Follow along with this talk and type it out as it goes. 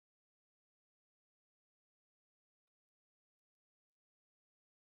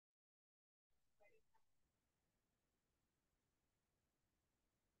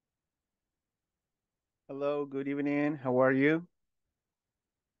Hello, good evening. How are you?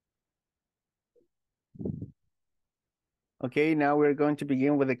 Okay, now we're going to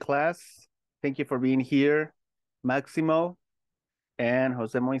begin with the class. Thank you for being here. Maximo and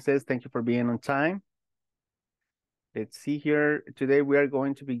Jose Moises, thank you for being on time. Let's see here. Today we are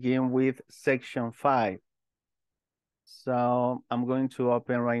going to begin with section 5. So I'm going to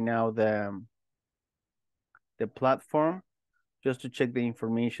open right now the platform just to check the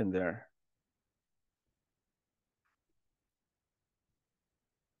information there.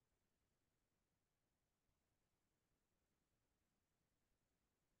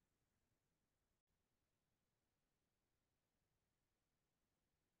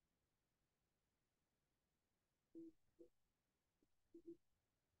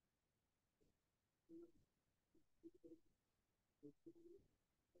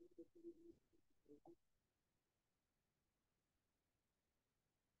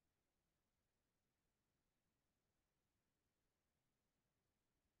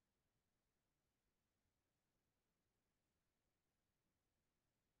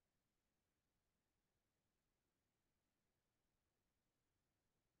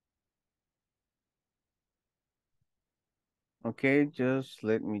 Okay, just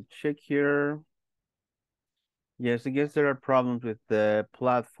let me check here. Yes, I guess there are problems with the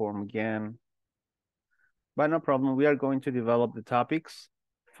platform again. But no problem, we are going to develop the topics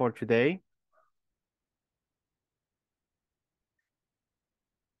for today.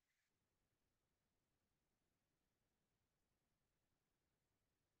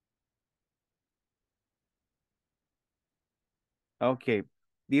 Okay,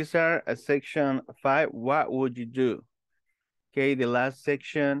 these are a section 5. What would you do? Okay, the last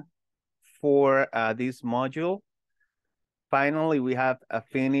section for this module. Finally, we have a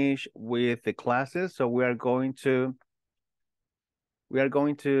finish with the classes. So we are going to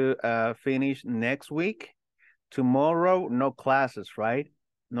finish next week. Tomorrow, no classes, right?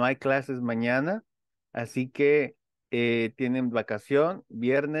 No hay clases mañana. Así que tienen vacación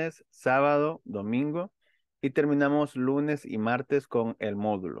viernes, sábado, domingo. Y terminamos lunes y martes con el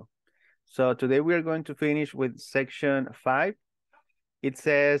módulo. So today we are going to finish with section 5. It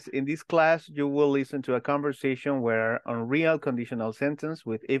says, in this class, you will listen to a conversation where unreal conditional sentence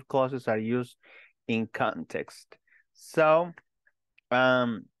with if clauses are used in context. So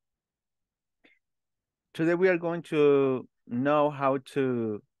today we are going to know how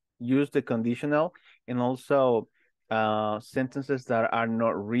to use the conditional and also sentences that are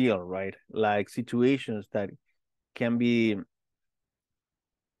not real, right? Like situations that can be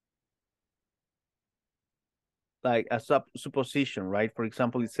like a supposition, right? For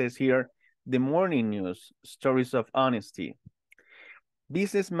example, it says here, the morning news, stories of honesty.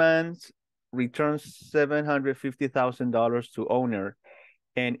 Businessman returns $750,000 to owner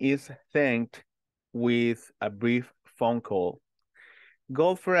and is thanked with a brief phone call.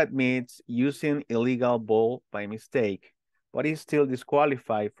 Golfer admits using illegal ball by mistake, but is still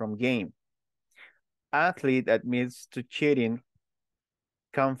disqualified from game. Athlete admits to cheating,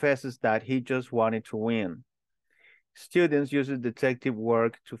 confesses that he just wanted to win. Students use detective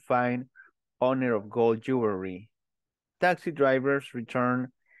work to find owner of gold jewelry. Taxi drivers returns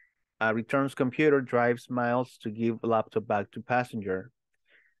computer drives miles to give laptop back to passenger.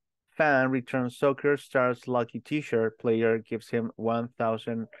 Fan returns soccer star's lucky t-shirt, player gives him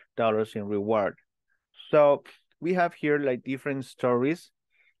 $1,000 in reward. So we have here like different stories,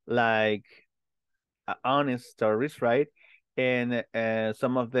 like honest stories, right? And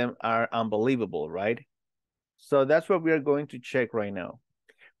some of them are unbelievable, right? So that's what we are going to check right now.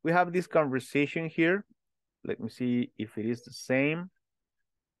 We have this conversation here. Let me see if it is the same.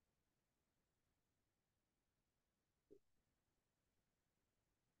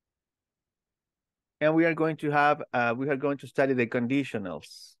 And we are going to study the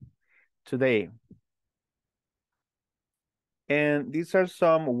conditionals today. And these are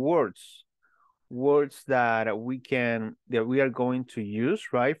some words that we are going to use,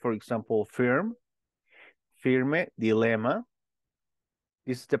 right? For example, firm, firme, dilemma.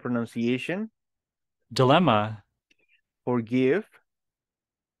 This is the pronunciation. Dilemma. Forgive.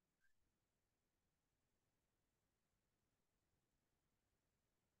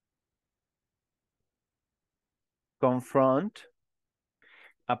 Confront.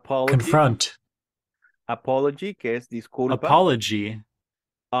 Apology. Confront. Apology, que es disculpa. Apology.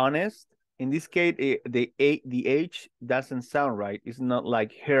 Honest. In this case, the H doesn't sound right. It's not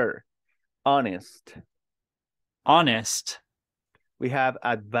like her. Honest. Honest. We have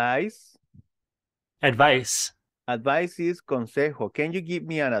advice. Advice. Advice is consejo. Can you give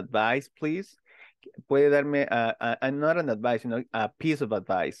me an advice, please? Puede darme, not an advice, a piece of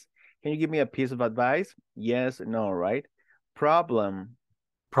advice. Can you give me a piece of advice? Yes, no, right? Problem,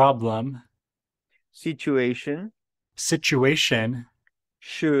 problem, situation, situation,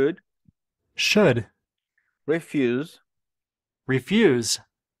 should, should, refuse. refuse,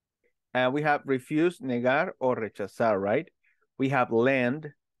 And we have refuse, negar, or rechazar, right? We have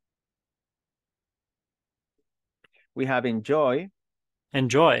lend. We have enjoy,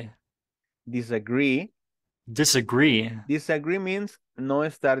 enjoy, disagree. disagree, Disagree means no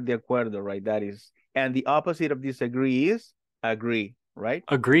estar de acuerdo, right? That is, and the opposite of disagree is agree, right?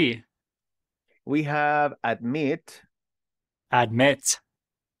 agree, We have admit. admit,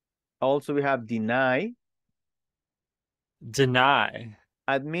 Also, we have deny. deny,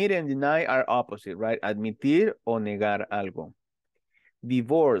 Admit and deny are opposite, right? Admitir o negar algo.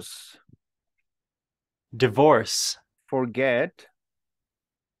 Divorce, divorce, forget.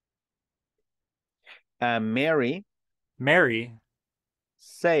 Marry, marry,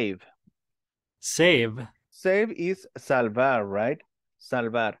 save. save, Save is salvar, right?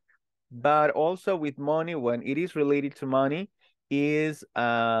 Salvar. But also with money, when it is related to money, is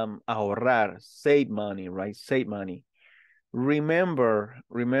ahorrar, save money, right? Save money. Remember,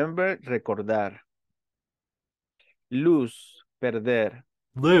 recordar. Lose, perder.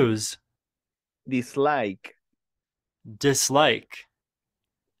 lose, Dislike. dislike,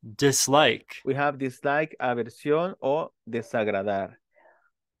 dislike, We have dislike, aversión o desagradar.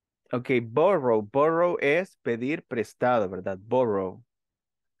 Ok, borrow. Borrow es pedir prestado, ¿verdad? Borrow.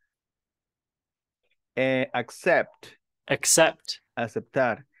 Accept, accept,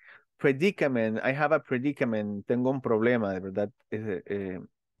 aceptar. Predicament, I have a predicament. Tengo un problema, de verdad.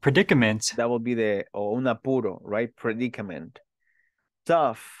 predicament, That will be o un apuro, right? Predicament.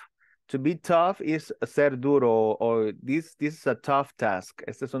 Tough. To be tough is ser duro, or this is a tough task.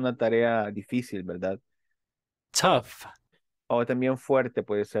 Esta es una tarea difícil, ¿verdad? tough, O también fuerte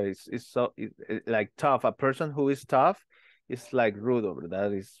puede ser. Like tough. A person who is tough is like rudo,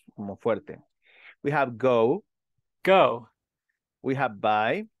 ¿verdad? Es como fuerte. We have go. go, We have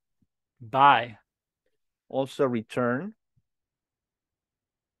buy. buy, Also return,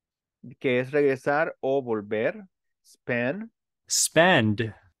 que es regresar o volver. Spend.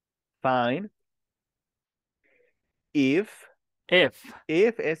 spend, Fine. If. if,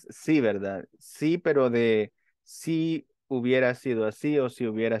 If es sí, ¿verdad? Sí, pero de si hubiera sido así o si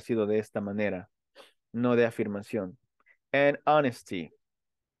hubiera sido de esta manera. No de afirmación. And honesty.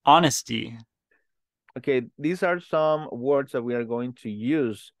 honesty, Okay, these are some words that we are going to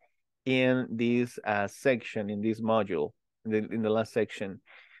use in this section, in this module, in the last section.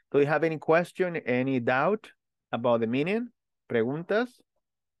 Do you have any question, any doubt about the meaning? Preguntas?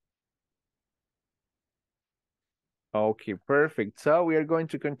 Okay, perfect. So we are going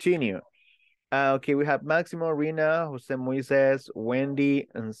to continue. Okay, we have Maximo, Rina, Jose Moises, Wendy,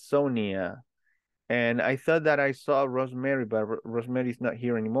 and Sonia. And I thought that I saw Rosemary, but Rosemary is not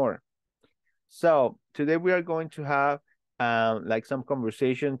here anymore. So today we are going to have like some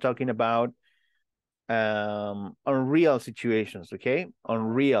conversation talking about unreal situations, okay?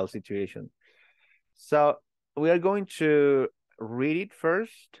 Unreal situations. So we are going to read it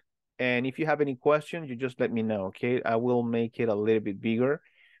first. And if you have any questions, you just let me know, okay? I will make it a little bit bigger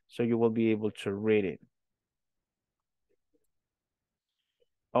so you will be able to read it.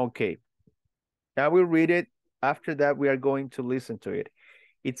 Okay. I will read it. After that, we are going to listen to it.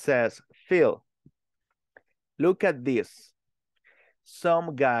 It says, Phil, look at this.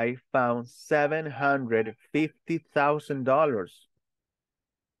 Some guy found $750,000.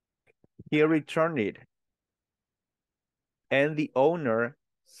 He returned it. And the owner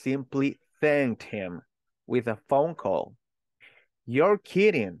simply thanked him with a phone call. You're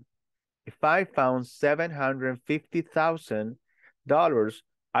kidding. If I found $750,000,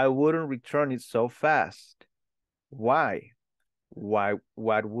 I wouldn't return it so fast. Why? What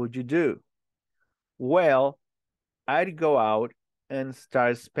would you do? Well, I'd go out and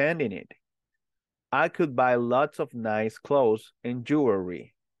start spending it. I could buy lots of nice clothes and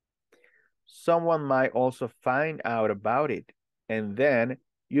jewelry. Someone might also find out about it, and then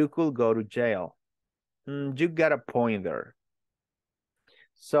you could go to jail. You got a point there.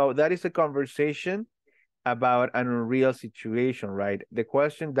 So that is a conversation about an unreal situation, right? The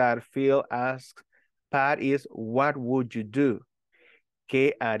question that Phil asks Pat is, what would you do?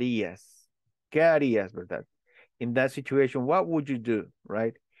 ¿Qué harías? ¿Qué harías, verdad? In that situation, what would you do,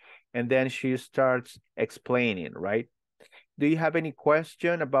 right? And then she starts explaining, right? Do you have any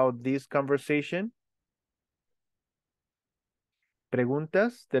question about this conversation?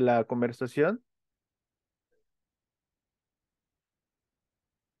 ¿Preguntas de la conversación?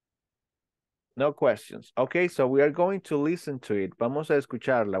 No questions. Okay, so we are going to listen to it. Vamos a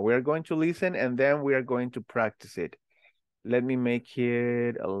escucharla. We are going to listen and then we are going to practice it. Let me make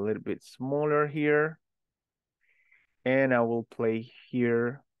it a little bit smaller here. And I will play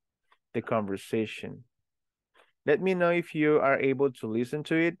here the conversation. Let me know if you are able to listen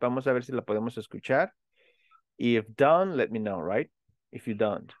to it. Vamos a ver si la podemos escuchar. If done, let me know, right? If you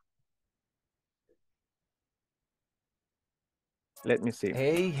don't. Let me see.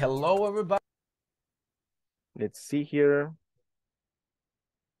 Hey, hello everybody. Let's see here.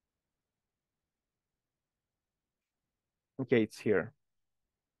 Okay, it's here.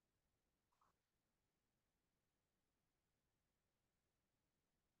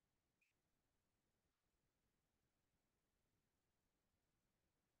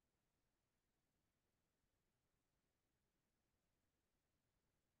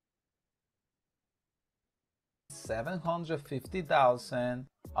 $750,000.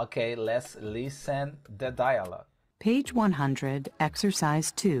 Okay, let's listen the dialogue. Page 100,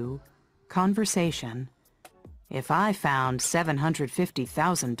 Exercise 2, Conversation. If I found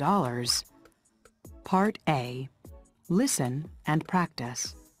 $750,000. Part A. Listen and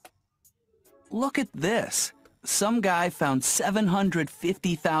practice. Look at this. Some guy found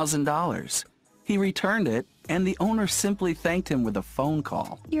 $750,000. He returned it, and the owner simply thanked him with a phone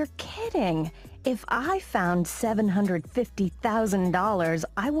call. You're kidding. If I found $750,000,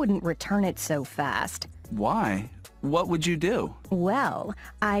 I wouldn't return it so fast. Why? What would you do? Well,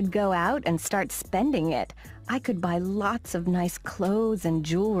 I'd go out and start spending it. I could buy lots of nice clothes and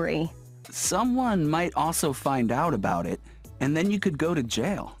jewelry. Someone might also find out about it, and then you could go to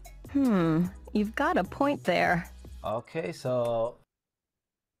jail. You've got a point there. Okay, so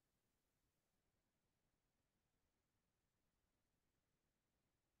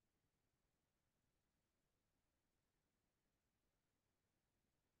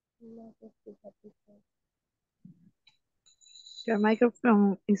Your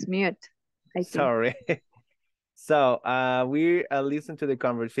microphone is mute, I think. Sorry. So we listen to the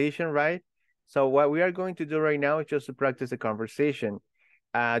conversation, right? So what we are going to do right now is just to practice the conversation.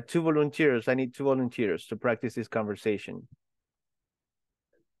 2 volunteers. I need 2 volunteers to practice this conversation.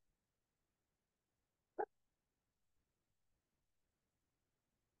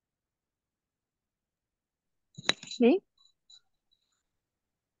 Me?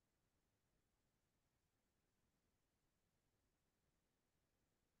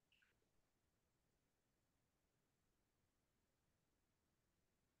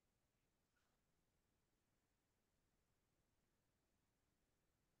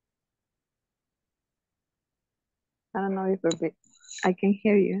 I don't know if I can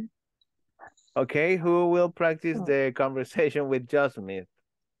hear you. Okay, who will practice the conversation with Jasmine?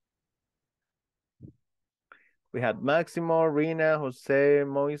 We have Maximo, Rina, Jose,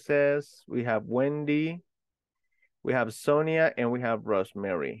 Moises. We have Wendy. We have Sonia, and we have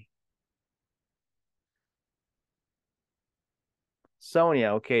Rosemary.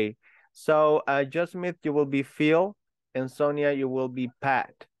 Sonia, okay. So Jasmine, you will be Phil, and Sonia, you will be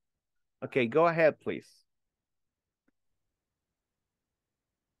Pat. Okay, go ahead, please.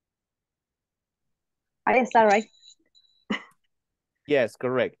 I start, right? Yes,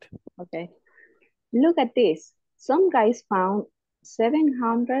 correct. Okay. Look at this. Some guys found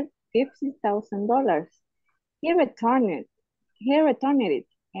 $750,000. He returned it.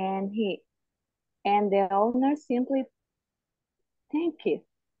 And the owner simply thanked him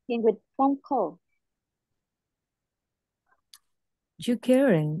with phone call. You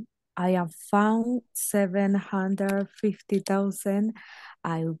kidding? I have found 750,000.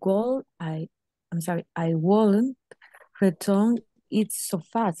 I won't return it so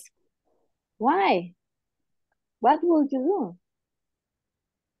fast. Why? What would you do?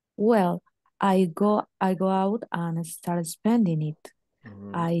 Well, I go out and start spending it.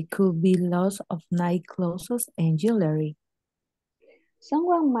 I could be lost of night clothes and jewelry.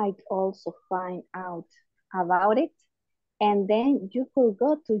 Someone might also find out about it, and then you could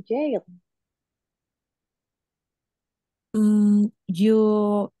go to jail.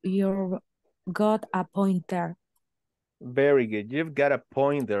 You got a point there. Very good. You've got a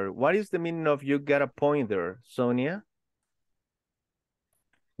point there. What is the meaning of you got a point there, Sonia?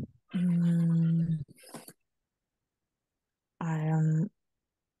 I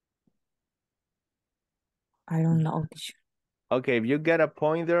don't know. Okay, if you got a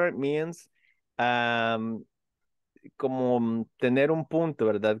point there, it means como tener un punto,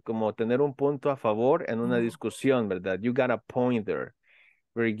 ¿verdad? Como tener un punto a favor en una discusión, ¿verdad? You got a point there.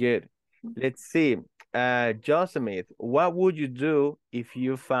 Very good. Let's see. Josemith, what would you do if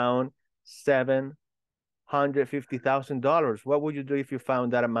you found $750,000? What would you do if you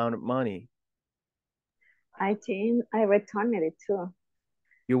found that amount of money? I think I returned it too.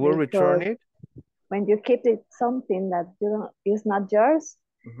 You will return it? When you keep it something that you don't, is not yours,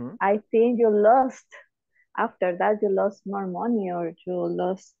 Mm-hmm. I think you lost. After that, you lost more money or you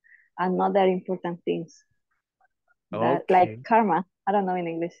lost another important things. That like Okay. karma. I don't know in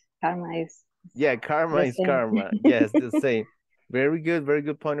English. Karma is Yeah, karma the is same. karma. Yes, the same. Very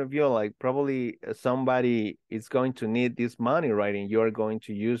good point of view. Like probably somebody is going to need this money, right? And you're going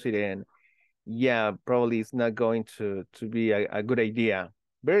to use it, and yeah, probably it's not going to be a good idea.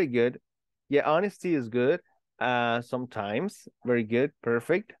 Very good. Yeah, honesty is good. Sometimes very good,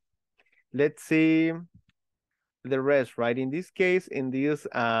 perfect. Let's see the rest, right? In this case, in this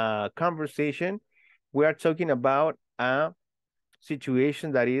conversation, we are talking about a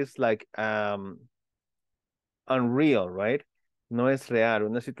situation that is like unreal, right? No es real,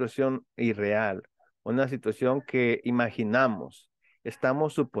 una situación irreal, una situación que imaginamos.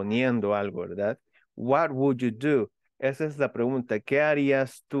 Estamos suponiendo algo, ¿verdad? What would you do? Esa es la pregunta. ¿Qué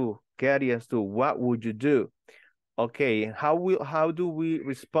harías tú? ¿Qué harías tú? What would you do? Okay, how do we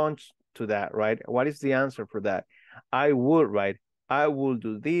respond to that, right? What is the answer for that? I would, right? I will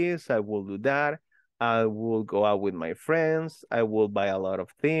do this, I will do that. I will go out with my friends. I will buy a lot of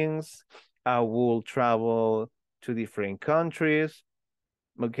things. I will travel to different countries.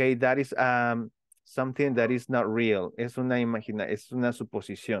 Okay, that is something that is not real. Es una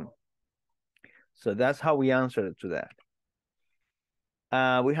suposición. So that's how we answer to that.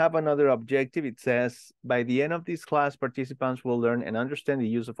 We have another objective. It says, by the end of this class, participants will learn and understand the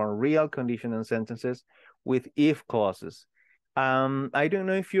use of unreal conditional sentences with if clauses. I don't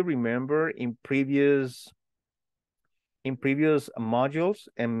know if you remember in previous modules,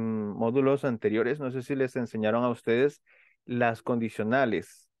 en módulos anteriores, no sé si les enseñaron a ustedes las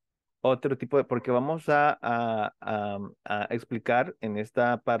condicionales. Otro tipo de, porque vamos a explicar en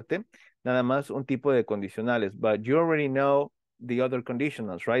esta parte nada más un tipo de condicionales, but you already know the other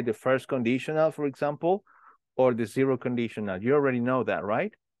conditionals, right? The first conditional, for example, or the zero conditional. You already know that,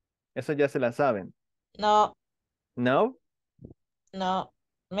 right? Eso ya se la saben. No, No? no.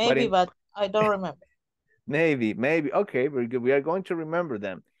 Maybe, but I don't remember. Maybe. Okay, very good. We are going to remember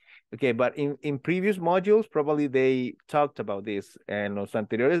them. Okay, but in previous modules, probably they talked about this. En los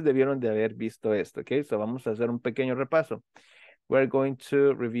anteriores debieron de haber visto esto, okay? So vamos a hacer un pequeño repaso. We're going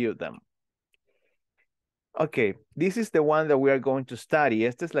to review them. Okay, this is the one that we are going to study.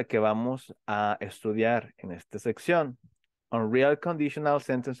 Esta es la que vamos a estudiar en esta sección. Unreal conditional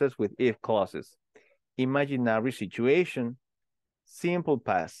sentences with if clauses. Imaginary situation. Simple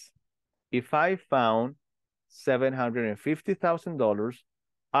past. If I found $750,000,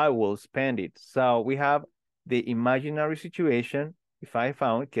 I will spend it. So we have the imaginary situation. If I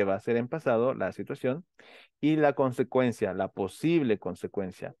found, que va a ser en pasado, la situación. Y la consecuencia, la posible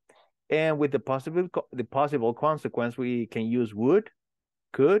consecuencia. And with the possible consequence, we can use would,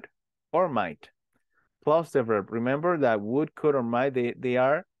 could, or might. Plus the verb. Remember that would, could, or might, they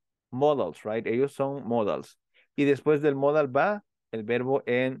are modals, right? Ellos son modals. Y después del modal va el verbo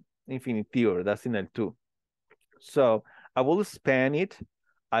en infinitivo, that's in el to. So I will spend it.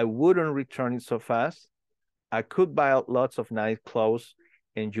 I wouldn't return it so fast. I could buy lots of nice clothes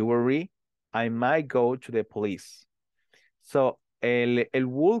and jewelry. I might go to the police. So el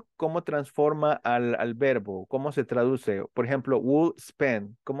will, ¿cómo transforma al verbo? ¿Cómo se traduce? Por ejemplo, will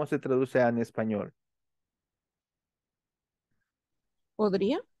spend, ¿cómo se traduce en español?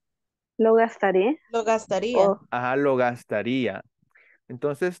 ¿Podría? Lo gastaré. Lo gastaría. Ajá, lo gastaría.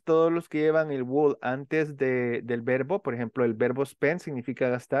 Entonces, todos los que llevan el will antes del verbo, por ejemplo, el verbo spend significa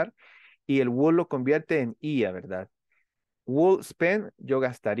gastar, y el will lo convierte en ia, ¿verdad? Would spend, yo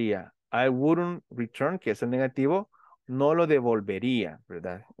gastaría. I wouldn't return, que es el negativo, no lo devolvería,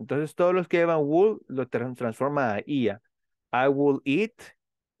 ¿verdad? Entonces, todos los que llevan would lo transforma a ia. I will eat,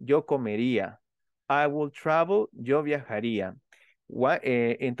 yo comería. I will travel, yo viajaría.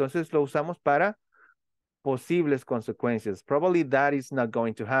 Entonces, lo usamos para posibles consecuencias. Probably that is not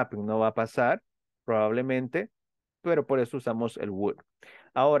going to happen. No va a pasar, probablemente, pero por eso usamos el would.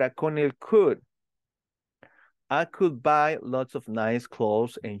 Ahora, con el could, I could buy lots of nice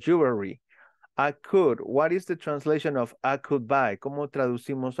clothes and jewelry. I could. What is the translation of I could buy? ¿Cómo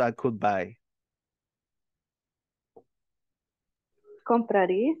traducimos I could buy?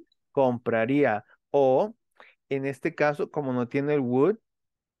 Compraría. Compraría. O, en este caso, como no tiene el would,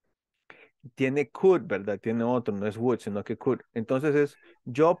 tiene could, ¿verdad? Tiene otro, no es would, sino que could. Entonces es,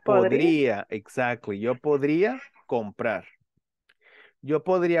 yo podría, exactly, yo podría comprar. Yo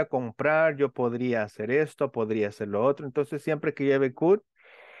podría comprar, yo podría hacer esto, podría hacer lo otro. Entonces siempre que lleve could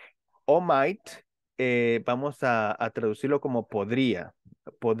o might, vamos a traducirlo como podría.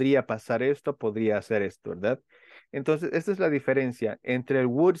 podría pasar esto, podría hacer esto, ¿verdad? Entonces, esta es la diferencia entre el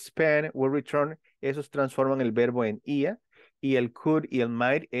would, spend, would return, esos transforman el verbo en ia, y el could y el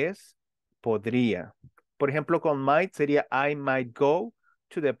might es podría. Por ejemplo, con might sería I might go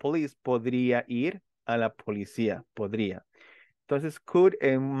to the police, podría ir a la policía, podría. Entonces, could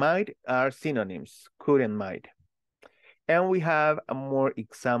and might are synonyms, could and might. And we have more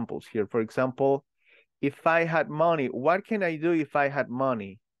examples here. For example, if I had money, what can I do if I had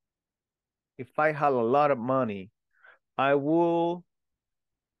money? If I had a lot of money, I will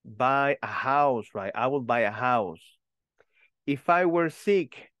buy a house, right? I will buy a house. If I were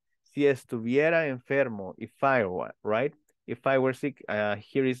sick, si estuviera enfermo, if I were, right? If I were sick,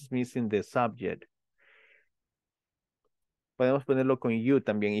 here is missing the subject. Podemos ponerlo con you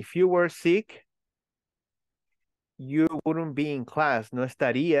también. If you were sick, you wouldn't be in class. No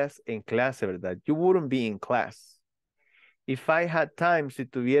estarías en clase, ¿verdad? You wouldn't be in class. If I had time, si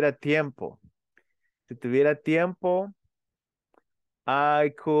tuviera tiempo. Si tuviera tiempo,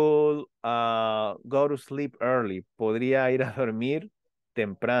 I could go to sleep early. Podría ir a dormir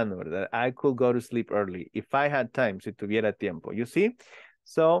temprano, ¿verdad? I could go to sleep early. If I had time, si tuviera tiempo. You see?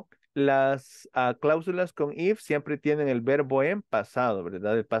 So, las cláusulas con if siempre tienen el verbo en pasado,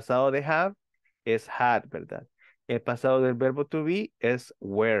 ¿verdad? El pasado de have es had, ¿verdad? El pasado del verbo to be es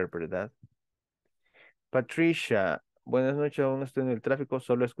were, ¿verdad? Patricia, buenas noches, aún estoy en el tráfico,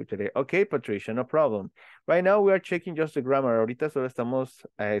 solo escucharé. Ok, Patricia, no problem. Right now we are checking just the grammar. Ahorita solo estamos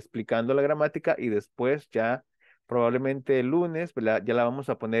explicando la gramática y después ya probablemente el lunes ya la vamos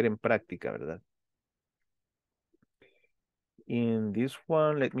a poner en práctica, ¿verdad? In this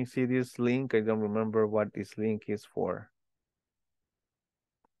one, let me see this link. I don't remember what this link is for.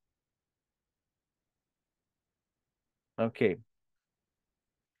 Okay.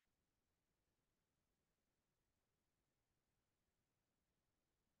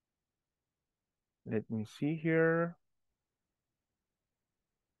 Let me see here.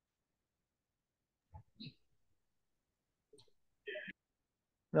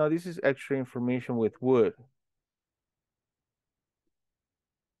 No, this is extra information with would.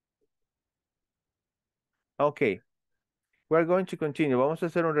 Okay. We're going to continue. Vamos a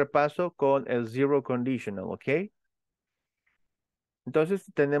hacer un repaso con el zero conditional, ¿ok? Entonces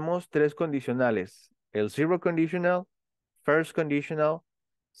tenemos tres condicionales. El zero conditional, first conditional,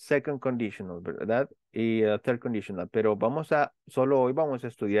 second conditional, ¿verdad? Y el third conditional. Pero solo hoy vamos a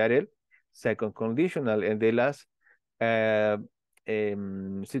estudiar el second conditional, el de las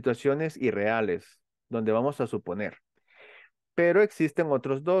situaciones irreales, donde vamos a suponer. Pero existen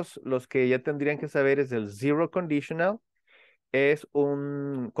otros dos. Los que ya tendrían que saber es el zero conditional, es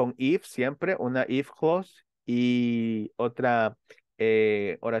con if siempre, una if clause y otra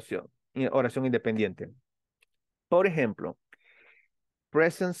oración independiente. Por ejemplo,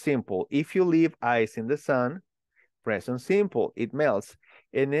 present simple. If you leave ice in the sun, present simple, it melts.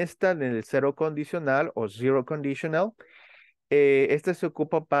 En el cero condicional o zero conditional, este se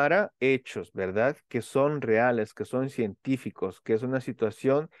ocupa para hechos, ¿verdad? Que son reales, que son científicos, que es una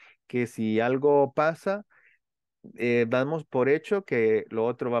situación que si algo pasa, damos por hecho que lo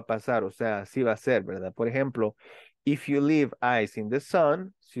otro va a pasar, o sea, así va a ser, ¿verdad? Por ejemplo, if you leave ice in the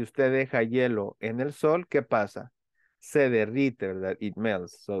sun, si usted deja hielo en el sol, ¿qué pasa? Se derrite, ¿verdad? It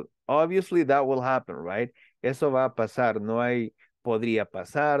melts. So, obviously that will happen, right? Eso va a pasar, no hay, podría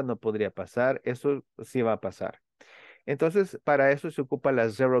pasar, no podría pasar, eso sí va a pasar. Entonces, para eso se ocupa la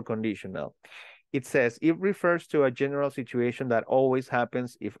zero conditional. It says, it refers to a general situation that always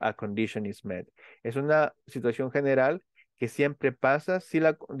happens if a condition is met. Es una situación general que siempre pasa si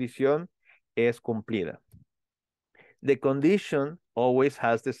la condición es cumplida. The condition always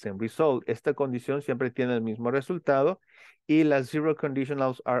has the same result. Esta condición siempre tiene el mismo resultado y las zero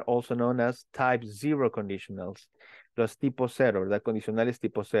conditionals are also known as type zero conditionals. Los tipos cero, ¿verdad? Condicionales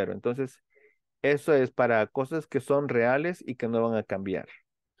tipo cero. Entonces, eso es para cosas que son reales y que no van a cambiar.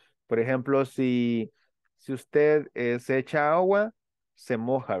 Por ejemplo, si usted se echa agua, se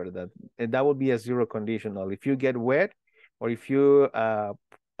moja, ¿verdad? And that would be a zero conditional. If you get wet, or if you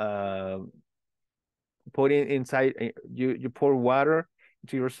put it inside, you pour water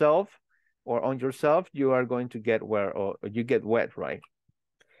to yourself or on yourself, you are going to get wet, or you get wet, right?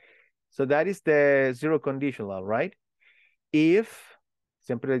 So that is the zero conditional, right? If,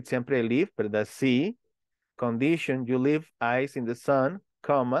 siempre el if, ¿verdad? Si, condition, you leave ice in the sun,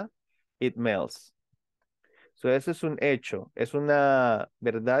 comma, it melts. So eso es un hecho, es una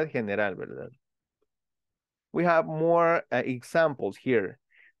verdad general, ¿verdad? We have more examples here.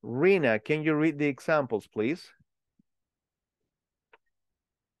 Rina, can you read the examples, please?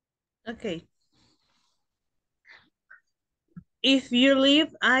 Okay. If you leave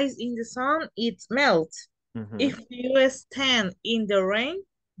ice in the sun, it melts. If you stand in the rain,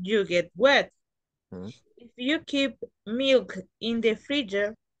 you get wet. If you keep milk in the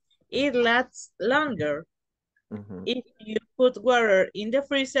freezer, it lasts longer. If you put water in the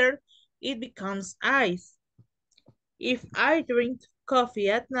freezer, it becomes ice. If I drink coffee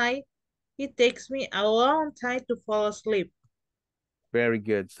at night, it takes me a long time to fall asleep. Very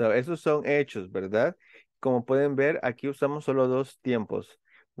good. So, esos son hechos, ¿verdad? Como pueden ver, aquí usamos solo dos tiempos.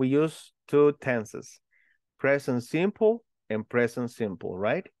 We use two tenses, present simple and present simple,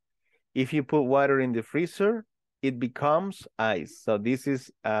 right? If you put water in the freezer, it becomes ice. So this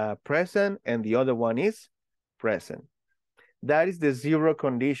is present and the other one is present. That is the zero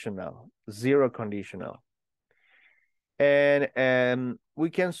conditional, zero conditional. And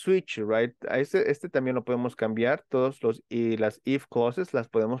we can switch, right? Este también lo podemos cambiar. Todos los y las if clauses las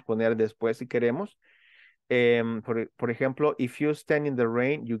podemos poner después si queremos. Por ejemplo, if you stand in the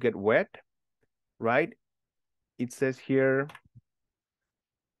rain, you get wet, right? It says here,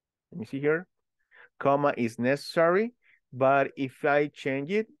 let me see here, comma is necessary, but if I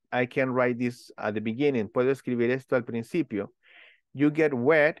change it, I can write this at the beginning. Puedo escribir esto al principio. You get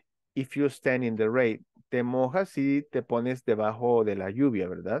wet if you stand in the rain. Te mojas si te pones debajo de la lluvia,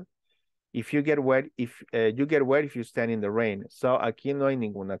 ¿verdad? If you get wet, if you get wet if you stand in the rain. So aquí no hay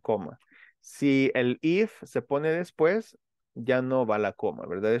ninguna coma. Si el if se pone después, ya no va la coma,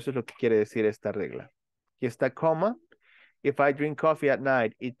 ¿verdad? Eso es lo que quiere decir esta regla. Aquí está coma. If I drink coffee at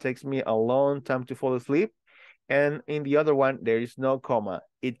night, it takes me a long time to fall asleep. And in the other one, there is no comma.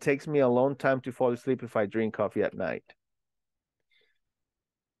 It takes me a long time to fall asleep if I drink coffee at night.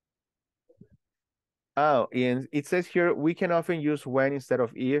 Oh, and it says here, we can often use when instead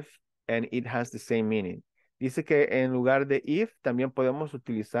of if, and it has the same meaning. Dice que en lugar de if, también podemos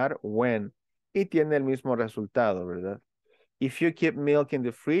utilizar when, y tiene el mismo resultado, ¿verdad? If you keep milk in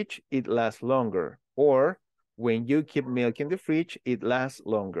the fridge, it lasts longer. Or, when you keep milk in the fridge, it lasts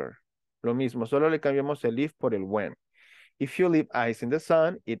longer. Lo mismo, solo le cambiamos el if por el when. If you leave ice in the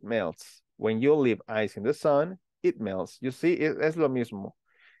sun, it melts. When you leave ice in the sun, it melts. You see, es lo mismo.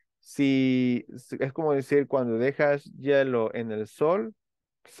 Si es como decir cuando dejas hielo en el sol,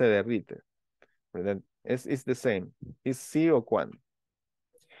 se derrite, ¿verdad? It's the same. Es sí o cuando.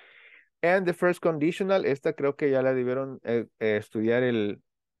 And the first conditional, esta creo que ya la debieron estudiar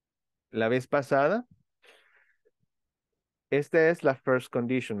la vez pasada. Esta es la first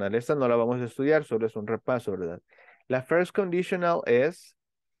conditional. Esta no la vamos a estudiar, solo es un repaso, ¿verdad? La first conditional es,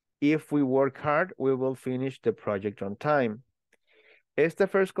 if we work hard, we will finish the project on time. Este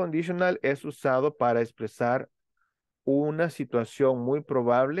first conditional es usado para expresar una situación muy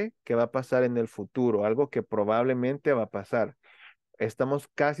probable que va a pasar en el futuro, algo que probablemente va a pasar. Estamos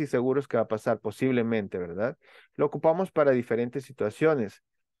casi seguros que va a pasar, posiblemente, ¿verdad? Lo ocupamos para diferentes situaciones,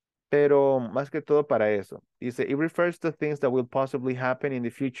 pero más que todo para eso. Dice, it refers to things that will possibly happen in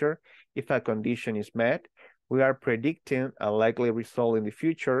the future if a condition is met. We are predicting a likely result in the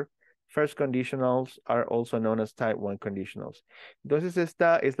future. First conditionals are also known as type 1 conditionals. Entonces,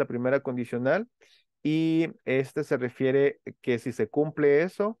 esta es la primera condicional y este se refiere que si se cumple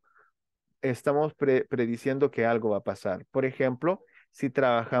eso, estamos prediciendo que algo va a pasar. Por ejemplo, si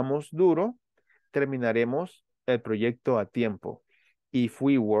trabajamos duro, terminaremos el proyecto a tiempo. If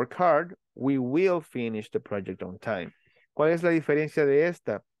we work hard, we will finish the project on time. ¿Cuál es la diferencia de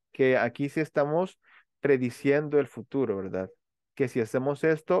esta? Que aquí sí estamos prediciendo el futuro, ¿verdad? Que si hacemos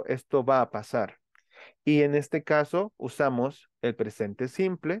esto, esto va a pasar. Y en este caso usamos el presente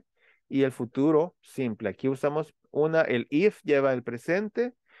simple y el futuro simple. Aquí usamos el if lleva el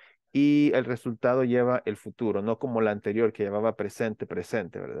presente y el resultado lleva el futuro, no como la anterior que llevaba presente,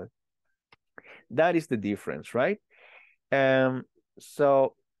 ¿verdad? That is the difference, right?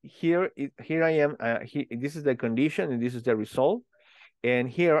 So here I am, this is the condition and this is the result. And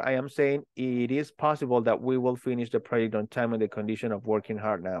here I am saying it is possible that we will finish the project on time on the condition of working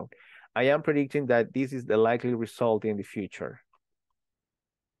hard now. I am predicting that this is the likely result in the future.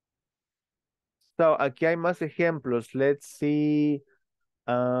 So aquí hay más ejemplos. Let's see.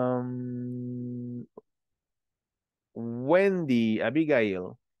 Wendy,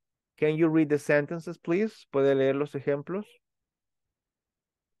 Abigail, can you read the sentences, please? ¿Puede leer los ejemplos?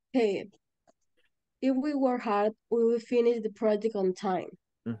 Hey, if we work hard, we will finish the project on time.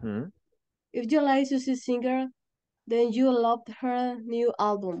 If you like Susie's singer, then you loved her new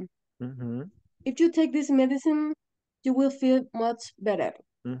album. If you take this medicine, you will feel much better.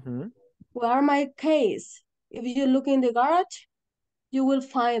 Where are my keys? If you look in the garage, you will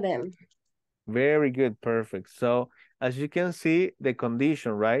find them. Very good, perfect. So as you can see, the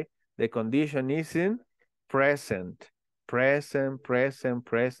condition, right? The condition is in present present, present,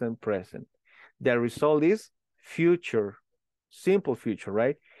 present, present. The result is future, simple future,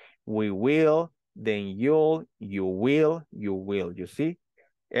 right? We will, then you'll, you will, you will. You see?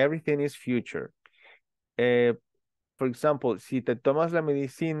 Everything is future. For example, si te tomas la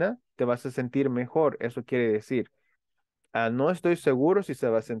medicina, te vas a sentir mejor. Eso quiere decir, no estoy seguro si se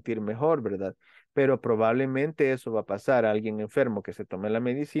va a sentir mejor, ¿verdad? Pero probablemente eso va a pasar. Alguien enfermo que se tome la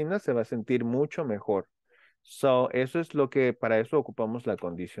medicina se va a sentir mucho mejor. So, eso es lo que, para eso ocupamos la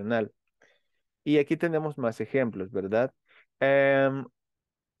condicional. Y aquí tenemos más ejemplos, ¿verdad?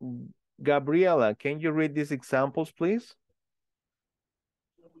 Gabriela, can you read these examples, please?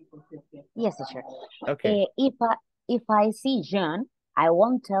 Yes, teacher. Okay. If I see John, I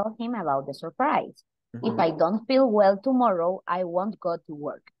won't tell him about the surprise. If I don't feel well tomorrow, I won't go to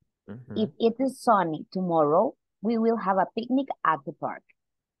work. If it is sunny tomorrow, we will have a picnic at the park.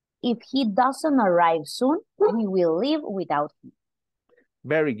 If he doesn't arrive soon, we will leave without him.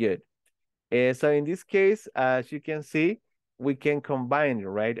 Very good. So in this case, as you can see, we can combine,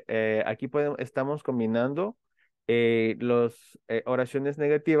 right? Aquí estamos combinando las oraciones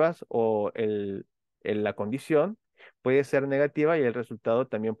negativas o la condición puede ser negativa y el resultado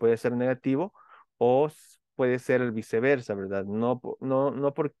también puede ser negativo o puede ser el viceversa, ¿verdad? No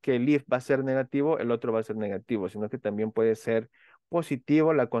porque el if va a ser negativo, el otro va a ser negativo, sino que también puede ser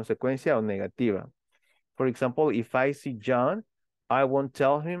positivo la consecuencia o negativa. For example, if I see John, I won't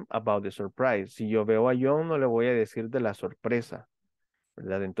tell him about the surprise. Si yo veo a John, no le voy a decir de la sorpresa,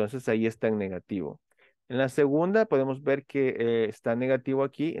 ¿verdad? Entonces ahí está en negativo. En la segunda podemos ver que está negativo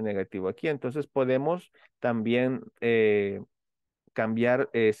aquí y negativo aquí. Entonces podemos también cambiar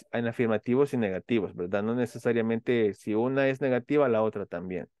en afirmativos y negativos, ¿verdad? No necesariamente si una es negativa, la otra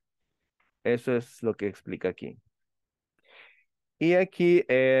también. Eso es lo que explica aquí. Y aquí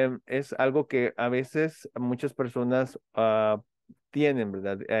es algo que a veces muchas personas tienen,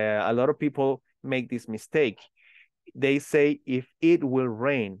 ¿verdad? A lot of people make this mistake. They say, if it will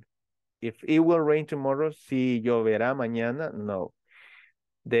rain. If it will rain tomorrow, si lloverá mañana, no.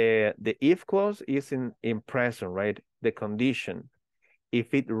 The if clause is in present, right? The condition.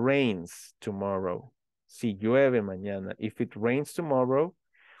 If it rains tomorrow, si llueve mañana. If it rains tomorrow,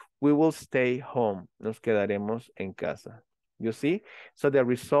 we will stay home. Nos quedaremos en casa. You see? So the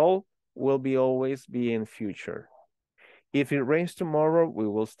result will always be in future. If it rains tomorrow, we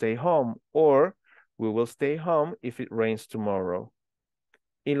will stay home. Or we will stay home if it rains tomorrow.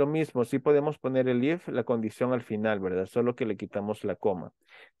 Y lo mismo, sí podemos poner el if, la condición al final, ¿verdad? Solo que le quitamos la coma.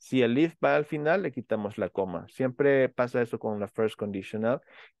 Si el if va al final, le quitamos la coma. Siempre pasa eso con la first conditional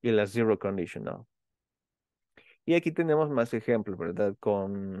y la zero conditional. Y aquí tenemos más ejemplos, ¿verdad?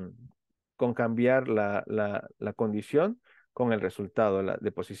 Con cambiar la condición con el resultado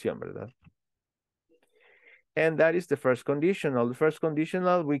de posición, ¿verdad? And that is the first conditional. The first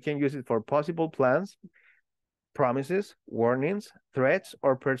conditional, we can use it for possible plans, promises, warnings, threats,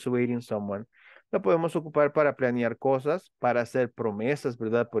 or persuading someone. Lo podemos ocupar para planear cosas, para hacer promesas,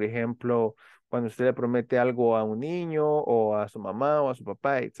 ¿verdad? Por ejemplo, cuando usted le promete algo a un niño o a su mamá o a su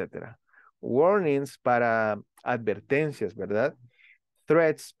papá, etc. Warnings para advertencias, ¿verdad?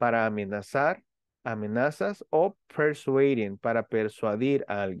 Threats para amenazas o persuading para persuadir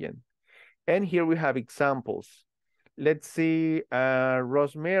a alguien. And here we have examples. Let's see,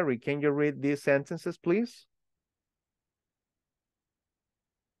 Rosemary, can you read these sentences, please?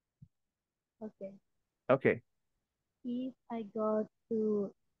 Okay. Okay. If I go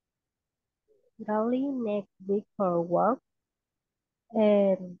to Raleigh next week for work,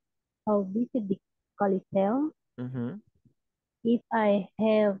 I'll visit the Coliseum. If I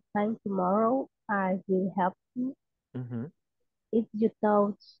have time tomorrow, I will help you. If you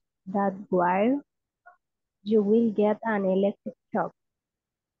touch that wire, you will get an electric shock.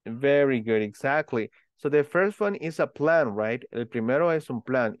 Very good, exactly. So the first one is a plan, right? El primero es un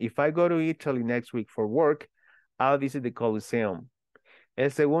plan. If I go to Italy next week for work, I'll visit the Coliseum. El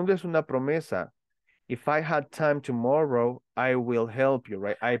segundo es una promesa. If I had time tomorrow, I will help you,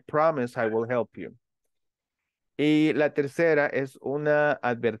 right? I promise I will help you. Y la tercera es una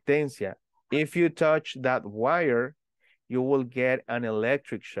advertencia. If you touch that wire, you will get an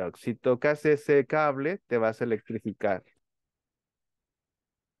electric shock. Si tocas ese cable, te vas a electrificar.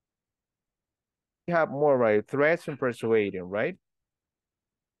 We have more, right? Threats and persuading, right?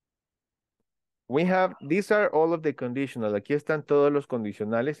 We have, these are all of the conditional. Aquí están todos los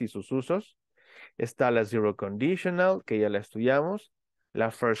condicionales y sus usos. Está la zero conditional, que ya la estudiamos.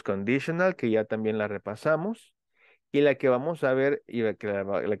 La first conditional, que ya también la repasamos. Y la que vamos a ver y la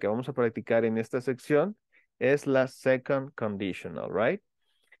que vamos a practicar en esta sección es la second conditional, right?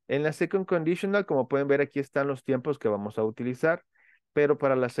 En la second conditional, como pueden ver, aquí están los tiempos que vamos a utilizar, pero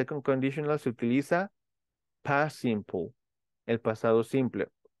para la second conditional se utiliza past simple, el pasado simple.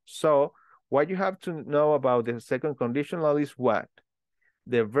 So, what you have to know about the second conditional is what?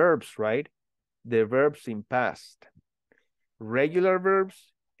 The verbs, right? The verbs in past. Regular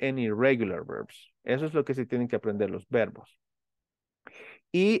verbs and irregular verbs. Eso es lo que se tienen que aprender los verbos.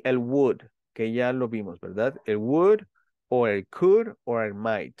 Y el would, que ya lo vimos, ¿verdad? El would, or el could, or el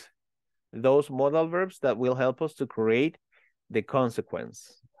might. Those modal verbs that will help us to create the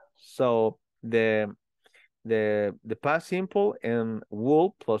consequence. So the past simple and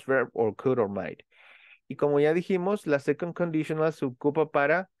will plus verb or could or might. Y como ya dijimos, la second conditional se ocupa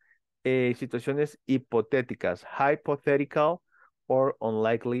para situaciones hipotéticas, hypothetical or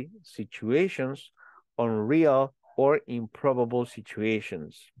unlikely situations, unreal or improbable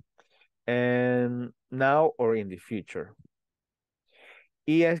situations, and now or in the future.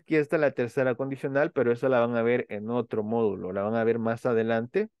 Y aquí está la tercera condicional, pero eso la van a ver en otro módulo, la van a ver más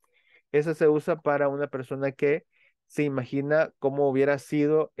adelante. Esa se usa para una persona que se imagina cómo hubiera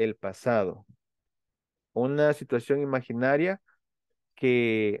sido el pasado. Una situación imaginaria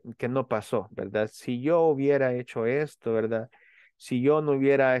que no pasó, ¿verdad? Si yo hubiera hecho esto, ¿verdad? Si yo no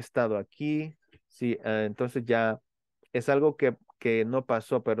hubiera estado aquí, sí, entonces ya es algo que no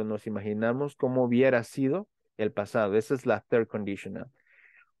pasó, pero nos imaginamos cómo hubiera sido el pasado. Esa es la third conditional.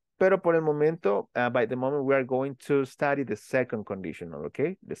 Pero por el momento, by the moment, we are going to study the second conditional,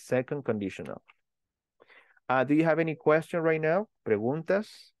 okay? The second conditional. Do you have any question right now? ¿Preguntas?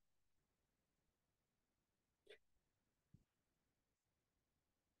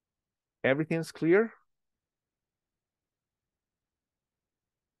 Everything's clear?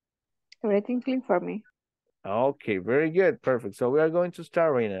 Everything clear for me. Okay, very good, perfect. So we are going to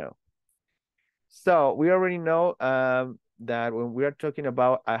start right now. So we already know that when we are talking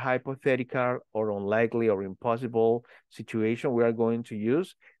about a hypothetical or unlikely or impossible situation, we are going to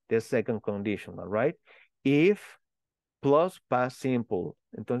use the second conditional, right? If plus past simple.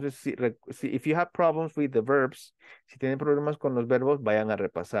 Entonces, if you have problems with the verbs, si tienen problemas con los verbos, vayan a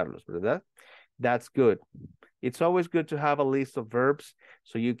repasarlos, ¿verdad? That's good. It's always good to have a list of verbs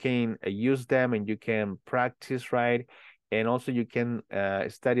so you can use them and you can practice, right? And also you can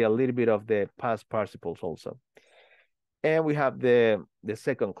study a little bit of the past participles also. And we have the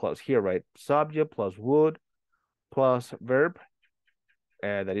second clause here, right? Subject plus would plus verb,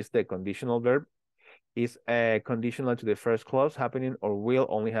 that is the conditional verb, is conditional to the first clause happening or will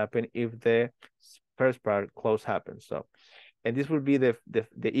only happen if the first part clause happens. So, and this would be the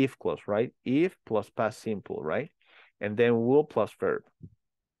if clause, right? If plus past simple, right? And then will plus verb.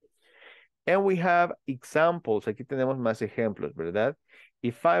 And we have examples. Aquí tenemos más ejemplos, ¿verdad?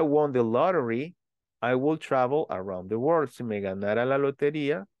 If I won the lottery, I will travel around the world. Si me ganara la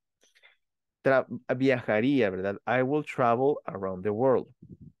lotería, viajaría, ¿verdad? I will travel around the world.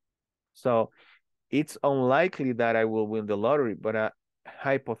 So, it's unlikely that I will win the lottery, but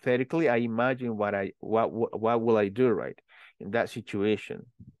hypothetically, I imagine what will I do, right, in that situation.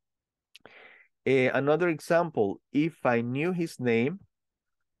 Another example, if I knew his name,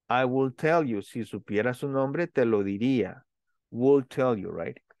 I will tell you. Si supiera su nombre, te lo diría. Will tell you,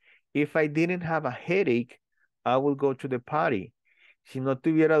 right? If I didn't have a headache, I will go to the party. Si no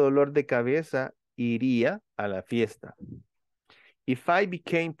tuviera dolor de cabeza, iría a la fiesta. If I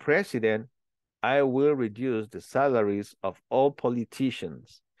became president, I will reduce the salaries of all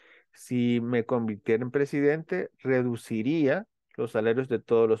politicians. Si me convirtiera en presidente, reduciría los salarios de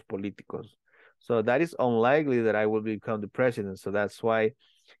todos los políticos. So that is unlikely that I will become the president. So that's why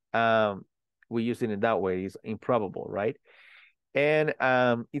we use it in that way. It's improbable, right? And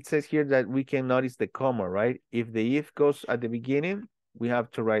it says here that we can notice the comma, right? If the if goes at the beginning, we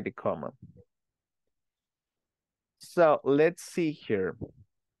have to write the comma. So let's see here.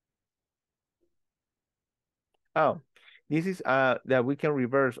 Oh, this is that we can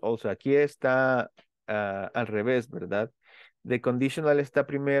reverse also. Aquí está al revés, ¿verdad? The conditional está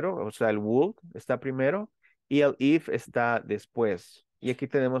primero, o sea, el would está primero y el if está después. Y aquí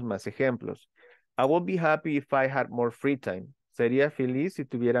tenemos más ejemplos. I would be happy if I had more free time. Sería feliz si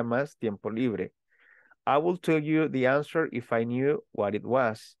tuviera más tiempo libre. I will tell you the answer if I knew what it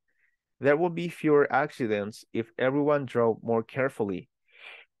was. There will be fewer accidents if everyone drove more carefully.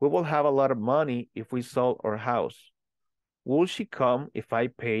 We will have a lot of money if we sold our house. Will she come if I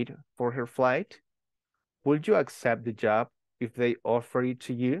paid for her flight? Would you accept the job if they offer it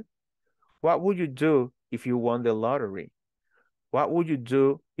to you? What would you do if you won the lottery? What would you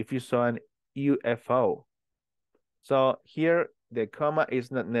do if you saw an UFO? So here the comma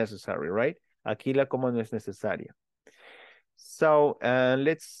is not necessary, right? Aquí la coma no es necesaria. So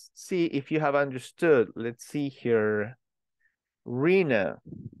let's see if you have understood. Let's see here. Rina,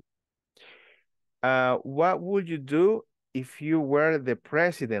 what would you do if you were the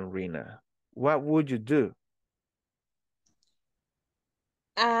president, Rina? What would you do?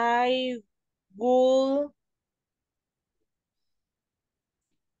 I will,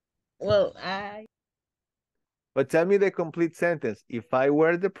 well, But tell me the complete sentence. If I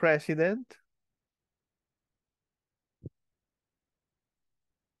were the president.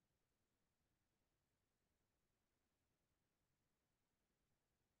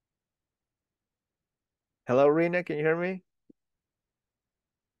 Hello, Rina, can you hear me?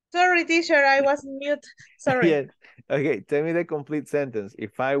 sorry, teacher, I was mute. Sorry. Yes. Okay, tell me the complete sentence.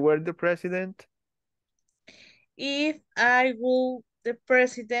 If I were the president. If I will the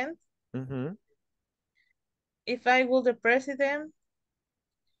president, if I will the president,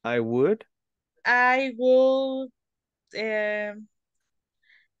 I would. I will tell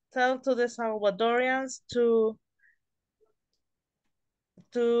to the Salvadorians to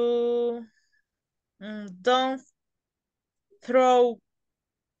don't throw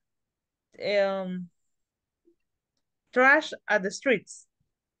trash at the streets.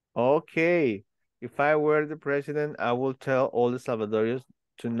 Okay. If I were the president, I will tell all the Salvadorians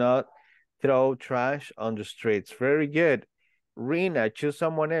to not throw trash on the streets. Very good. Rina, choose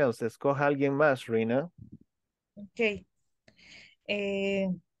someone else. Escoja alguien más, Rina. Okay.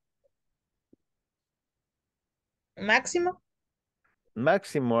 Máximo.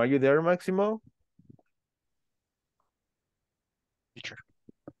 Máximo, are you there, Máximo? Teacher.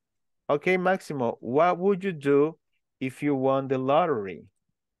 Okay, Máximo, what would you do if you won the lottery?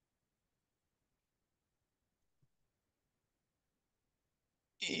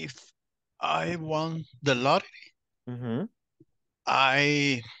 If I won the lottery,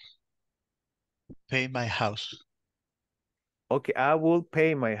 I pay my house. Okay, I will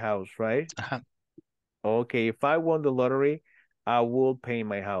pay my house, right? Okay, if I won the lottery, I will pay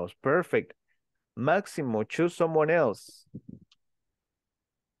my house. Perfect. Máximo, choose someone else.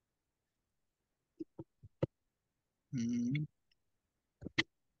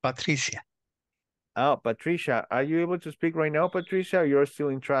 Patricia. Oh, Patricia, are you able to speak right now, Patricia, or you're still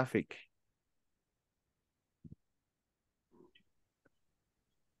in traffic?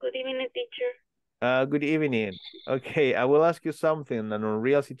 Good evening, teacher. Good evening. Okay, I will ask you something, an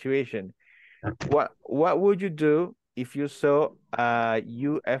unreal situation. What would you do if you saw a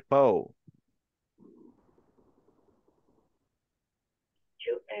UFO?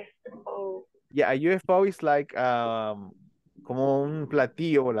 UFO. Yeah, a UFO is like como un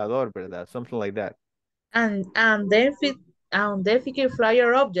platillo volador, ¿verdad? Something like that. And unidentified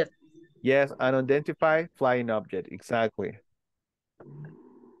flyer object. Yes, unidentified flying object, exactly.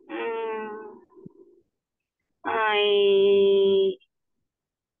 I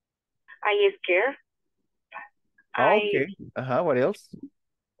scared. Okay. What else?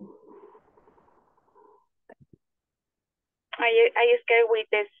 I scared with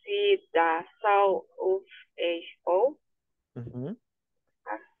the see the sound of a O.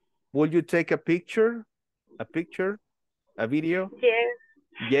 Would you take a picture? A picture? A video?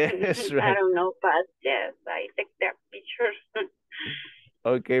 Yes. Yes, right. I don't know, but yes, I take that pictures.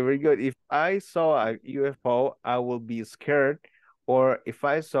 Okay, very good. If I saw a UFO, I will be scared. Or if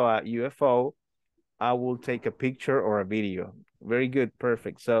I saw a UFO, I will take a picture or a video. Very good,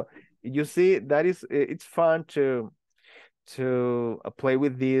 perfect. So you see, that is, it's fun to play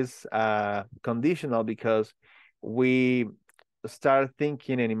with this conditional because we start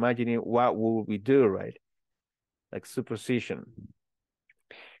thinking and imagining what will we do, right? Like supposition.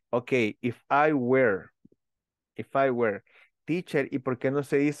 Okay, if I were, teacher, ¿y por qué no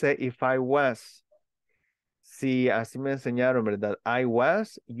se dice if I was? Sí, así me enseñaron, ¿verdad? I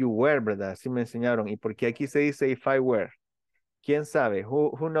was, you were, ¿verdad? Así me enseñaron. ¿Y por qué aquí se dice if I were? ¿Quién sabe?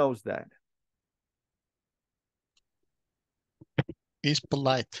 Who knows that? It's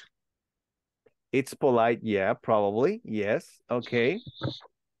polite. It's polite, yeah, probably, yes. Okay.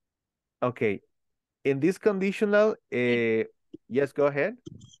 Okay. In this conditional, yes, go ahead.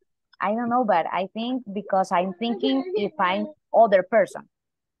 I don't know, but I think because I'm thinking if I'm other person.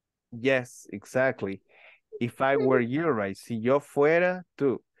 Yes, exactly. If I were you, right? Si yo fuera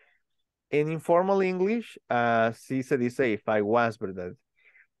tú. In informal English, sí se dice if I was, ¿verdad?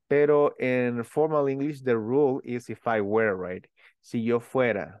 Pero en formal English, the rule is if I were, right? Si yo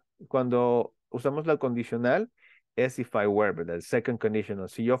fuera. Cuando usamos la condicional, es if I were, ¿verdad? Second conditional.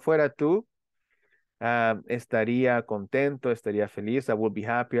 Si yo fuera tú, estaría contento, estaría feliz. I would be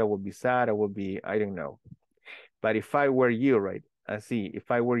happy, I would be sad, I would be, I don't know. But if I were you, right? Así,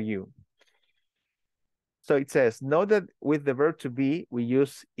 if I were you. So it says, note that with the verb to be, we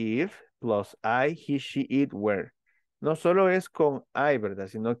use if plus I, he, she, it, were. No solo es con I, ¿verdad?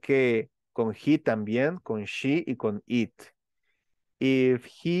 Sino que con he también, con she y con it. If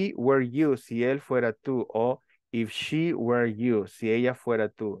he were you, si él fuera tú, o if she were you, si ella fuera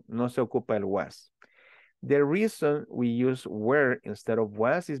tú, no se ocupa el was. The reason we use were instead of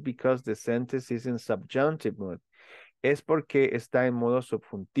was is because the sentence is in subjunctive mood. Es porque está en modo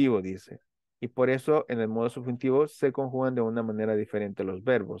subjuntivo, dice. Y por eso en el modo subjuntivo se conjugan de una manera diferente los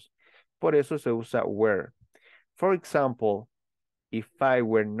verbos. Por eso se usa were. For example, if I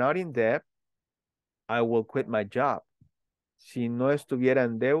were not in debt, I will quit my job. Si no estuviera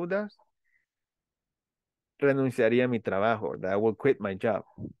en deudas, renunciaría a mi trabajo. I will quit my job.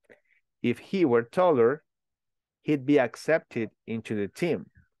 If he were taller, he'd be accepted into the team.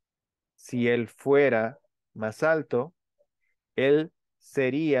 Si él fuera más alto, él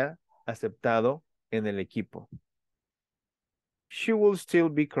sería aceptado en el equipo. She will still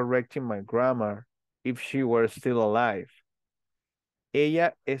be correcting my grammar if she were still alive.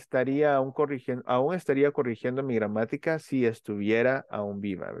 Ella estaría aún estaría corrigiendo mi gramática si estuviera aún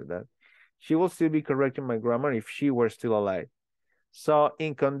viva, ¿verdad? She will still be correcting my grammar if she were still alive. So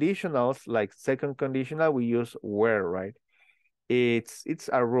in conditionals, like second conditional, we use were, right? It's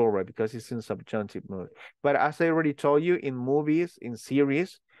a rule, right? Because it's in subjunctive mood. But as I already told you, in movies, in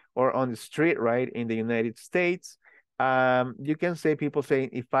series, or on the street, right, in the United States, you can say people saying,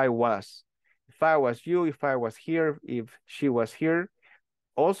 if I was you, if I was here, if she was here.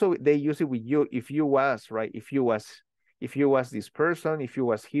 Also, they use it with you, if you was, right? If you was this person, if you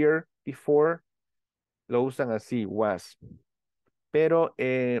was here before, lo usan así, was. Pero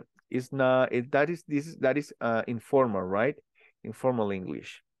it's not, that is informal, right? Informal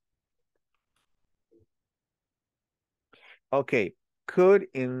English. Okay, could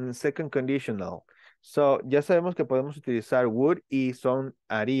in second conditional. So, ya sabemos que podemos utilizar would y son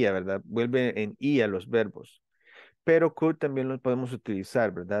haría, ¿verdad? Vuelven en I a los verbos. Pero could también los podemos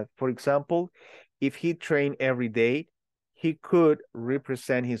utilizar, ¿verdad? For example, if he trained every day, he could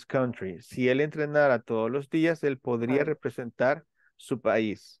represent his country. Si él entrenara todos los días, él podría representar su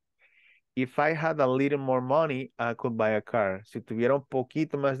país. If I had a little more money, I could buy a car. Si tuviera un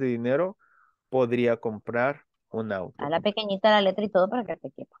poquito más de dinero, podría comprar un auto. A la pequeñita la letra y todo para que te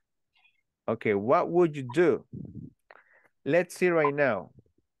quepa. Okay, what would you do? Let's see right now.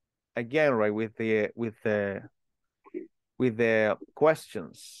 Again, right, with the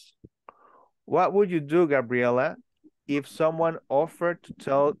questions. What would you do, Gabriela, if someone offered to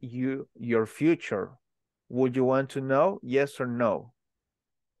tell you your future? Would you want to know? Yes or no?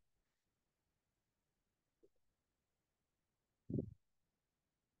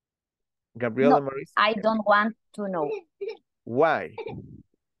 Gabriela, No, Marisa? I don't want to know. Why?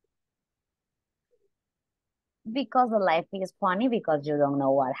 Because the life is funny because you don't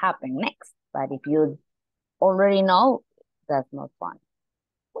know what happened next. But if you already know, that's not fun.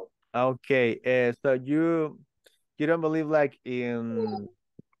 Okay, so you don't believe like in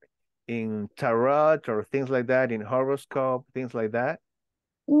tarot or things like that, in horoscope, things like that?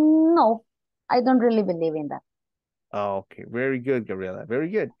 No, I don't really believe in that. Okay, very good, Gabriela, very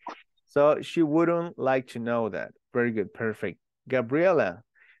good. So she wouldn't like to know that. Very good, perfect. Gabriela,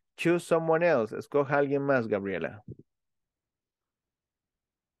 choose someone else. Escoja a alguien más, Gabriela.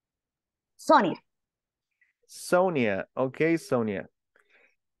 Sonia. Sonia, okay, Sonia.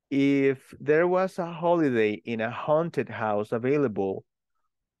 If there was a holiday in a haunted house available,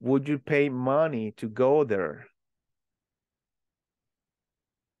 would you pay money to go there?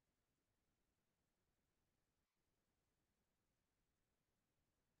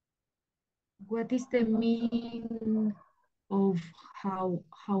 What is the meaning of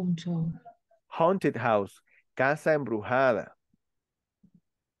haunted? Haunted house, casa embrujada.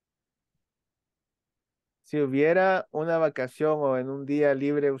 Si hubiera una vacación o en un día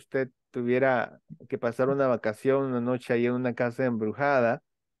libre usted tuviera que pasar una vacación, una noche ahí en una casa embrujada,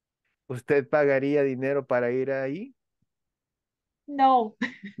 ¿usted pagaría dinero para ir ahí? No.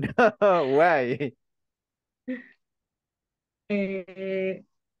 Why?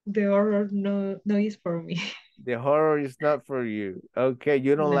 The horror no is for me. The horror is not for you. Okay,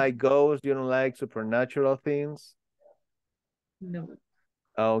 you don't No. like ghosts, you don't like supernatural things? No.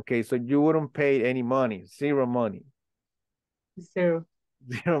 Okay, so you wouldn't pay any money, zero money. Zero.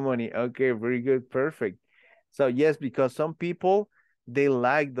 Zero money. Okay, very good, perfect. So yes, because some people, they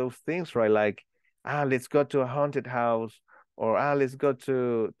like those things, right? Like, let's go to a haunted house, or let's go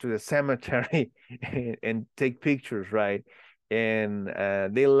to the cemetery and take pictures, right? And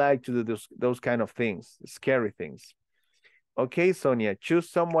they like to do those kind of things, scary things. Okay, Sonia, choose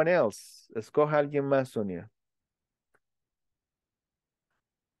someone else. Escoja a alguien más, Sonia.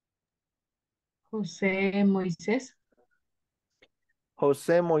 José Moisés.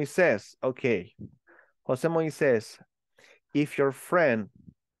 José Moisés. Okay. José Moisés, if your friend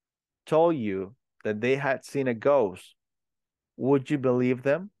told you that they had seen a ghost, would you believe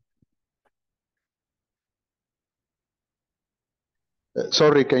them?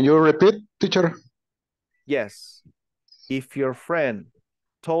 Sorry, can you repeat, teacher? Yes. If your friend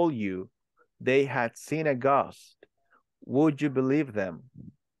told you they had seen a ghost, would you believe them?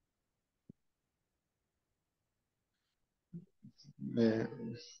 Uh,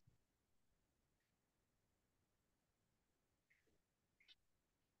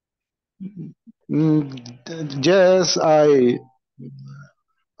 yes, I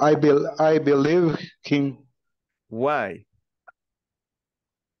believe him. Why?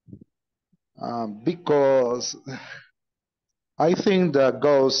 Because I think the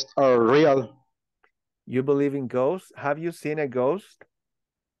ghosts are real. You believe in ghosts? Have you seen a ghost?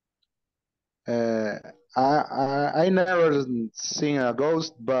 I never seen a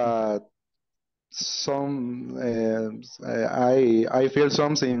ghost, but some I feel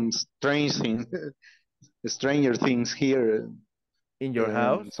something strange thing, stranger things here. In your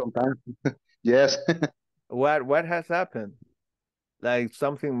house? Sometimes, yes. What has happened? Like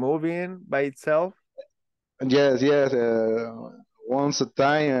something moving by itself? Yes, yes. Once a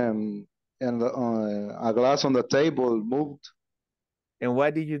time, and a glass on the table moved. And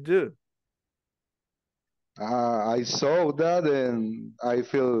what did you do? I saw that and I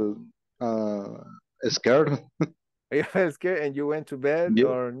feel scared. You felt scared and you went to bed Yeah.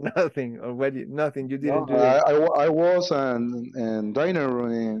 or nothing? Or nothing, you No, didn't do it? I was in dining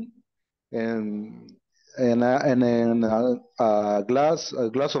room and then a glass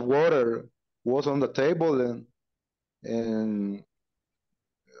of water was on the table and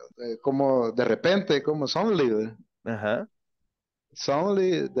como de repente, como suddenly, Uh-huh.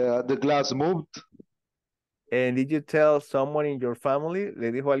 suddenly the glass moved. And did you tell someone in your family?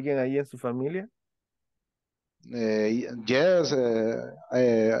 ¿Le dijo alguien ahí en su familia? Yes,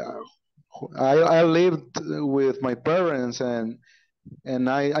 I lived with my parents and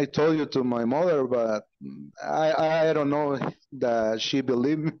I told you to my mother, but I don't know that she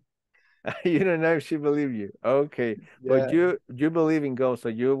believed me. You don't know if she believed you. Okay. Yeah, But you believe in ghosts, so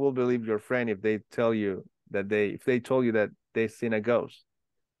you will believe your friend if they tell you that if they told you that they've seen a ghost.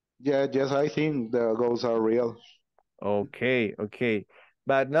 yeah, yes, I think the ghosts are real. Okay, okay.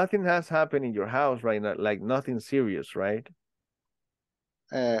 But nothing has happened in your house right now, like nothing serious, right?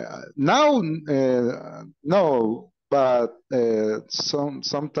 Now, no, but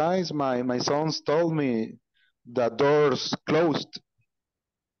sometimes my sons told me the doors closed.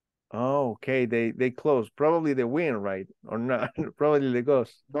 Oh, okay. They closed. Probably the wind, right? Or not? Probably the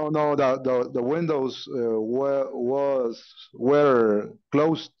ghost. No, the windows were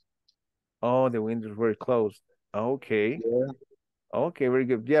closed. Oh, the windows were closed. Okay. Yeah. Okay, very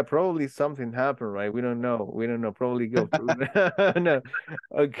good. Yeah, probably something happened, right? We don't know. We don't know. Probably ghost. No.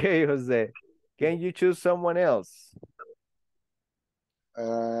 Okay, Jose. Can you choose someone else?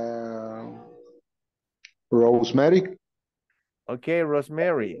 Rosemary. Okay,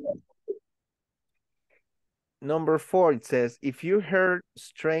 Rosemary. Number 4, it says, if you heard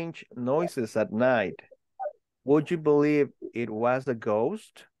strange noises at night, would you believe it was a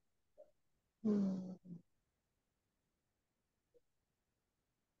ghost?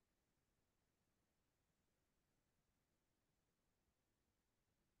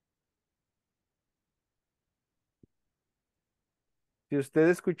 Si usted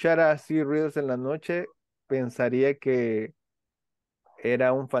escuchara así ruidos en la noche, ¿pensaría que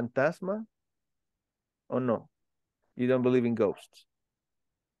era un fantasma o no? You don't believe in ghosts?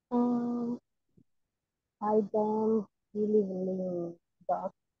 I don't really believe in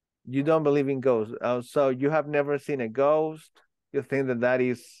dogs. You don't believe in ghosts. So you have never seen a ghost. You think that that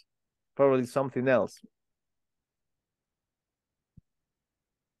is probably something else.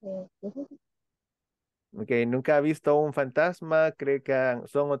 Okay, nunca ha visto un fantasma, cree que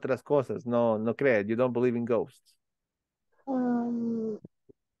son otras cosas. No, no cree. You don't believe in ghosts. Um,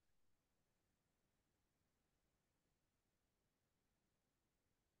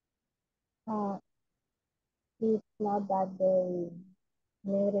 uh, it's not that they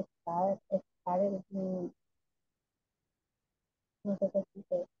never started no sé qué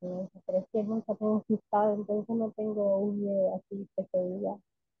decirte, no sé, pero es que nunca tengo asustado, entonces no tengo un miedo así que se diga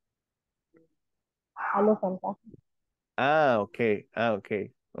a los fantasmas. Ah, okay. Ah,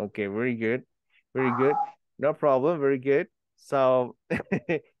 okay. Okay, very good. Very good. No problem. Very good. So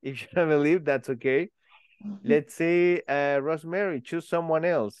if you don't believe, that's okay. Let's see, Rosemary, choose someone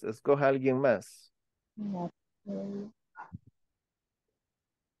else. Escoja a alguien más.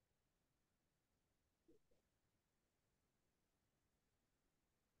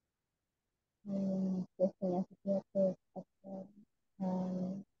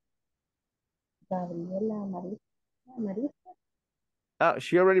 Gabriela, Marisa. Ah,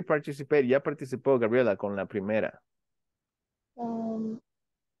 she already participated. Ya participó Gabriela con la primera.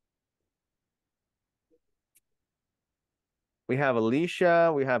 We have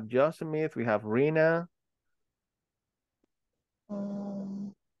Alicia, we have Josemith, we have Rina.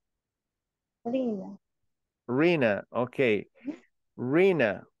 Rina. Rina, okay.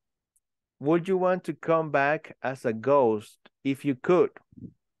 Rina, would you want to come back as a ghost if you could?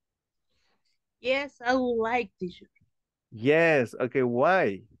 Yes, I would like to. Yes, okay,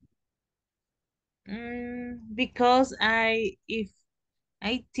 why? Because I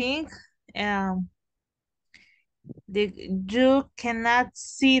think you cannot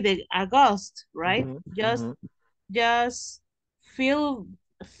see a ghost, right? Just feel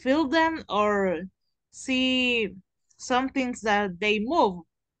them or see some things that they move.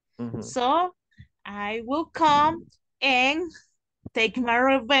 So I will come and take my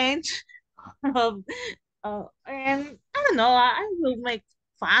revenge of, and I don't know, I will make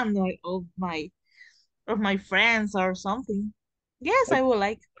fun of my friends or something. Yes, I would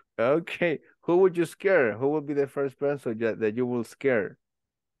like. Okay, who would you scare? Who would be the first person that you will scare?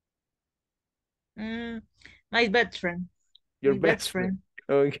 My best friend. Your best friend.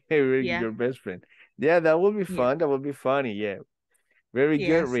 Okay, very good, your best friend. Yeah, that will be fun. That will be funny, yeah. Very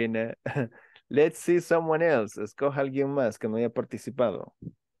good, Rina. Let's see someone else. Escoja a alguien más que no haya participado.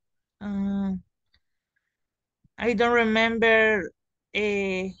 I don't remember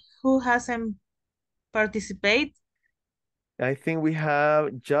who hasn't participated. I think we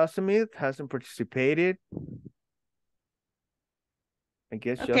have Josemith hasn't participated. I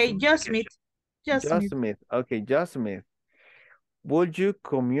guess okay, Josemith. Josemith. Okay, Josemith. Would you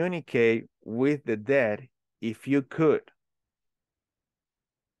communicate with the dead if you could?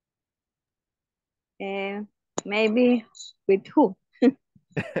 Maybe with who?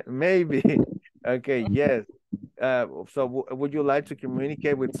 Maybe. Okay, yes. So would you like to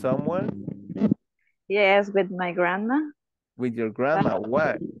communicate with someone? Yes, with my grandma. With your grandma,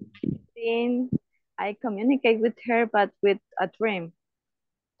 what? I communicate with her, but with a dream.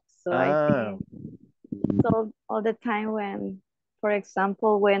 So I think so all the time when, for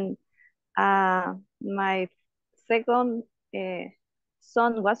example, when my second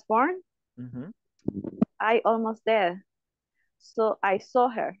son was born, I almost dead. So I saw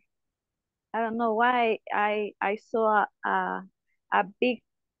her. I don't know why I saw a big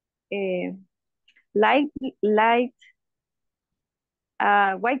white light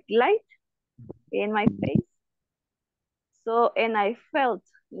in my face. So, and I felt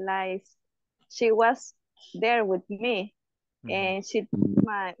like she was there with me, and she took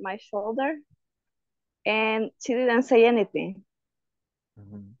my shoulder, and she didn't say anything.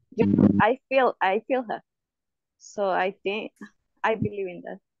 I feel her. So I think I believe in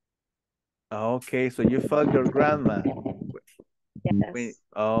that. Okay, so you felt your grandma. Yes.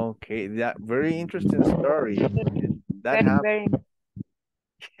 Okay, that very interesting story. That happened.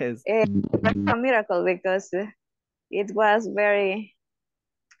 Yes. A miracle because it was very.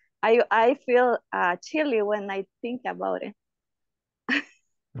 I feel chilly when I think about it.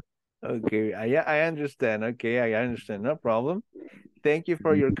 Okay, I understand. Okay, I understand. No problem. Thank you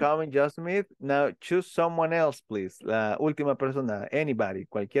for your comment, Josemith. Now choose someone else, please. La última persona, anybody,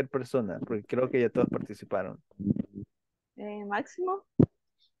 cualquier persona, porque creo que ya todos participaron. Máximo.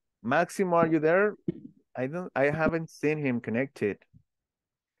 Máximo, are you there? I haven't seen him connected.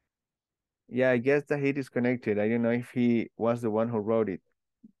 Yeah, I guess that he disconnected. I don't know if he was the one who wrote it.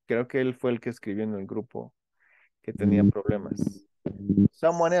 Creo que él fue el que escribió en el grupo que tenía problemas.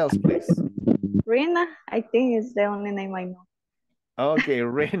 Someone else, please. Rina, I think is the only name I know. Okay,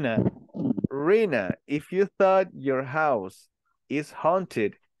 Rina. Rina, if you thought your house is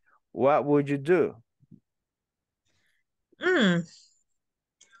haunted, what would you do?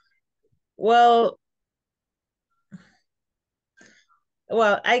 Well,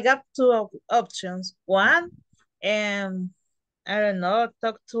 I got two options. One, I don't know,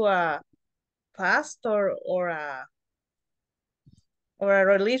 talk to a pastor or a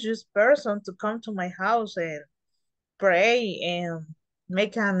religious person to come to my house and pray and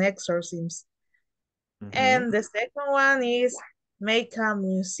make an exorcism. And the second one is make a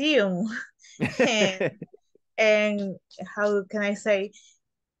museum and how can I say,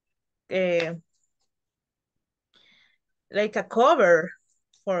 like a cover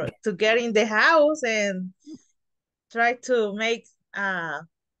to get in the house and try to make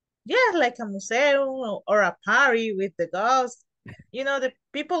yeah, like a museum or a party with the ghosts. You know, the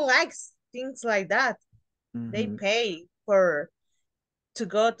people like things like that. They pay to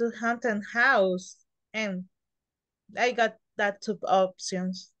go to haunted house, and I got that two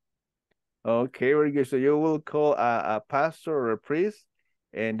options. Okay, very good. So you will call a pastor or a priest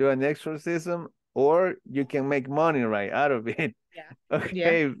and do an exorcism, or you can make money right out of it. Yeah.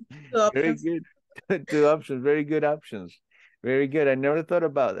 Okay, Yeah. very good. Two options, very good options. Very good. I never thought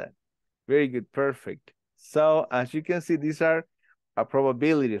about that. Very good, perfect. So as you can see, these are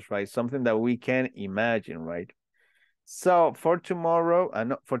probabilities, right? Something that we can imagine, right? So for tomorrow,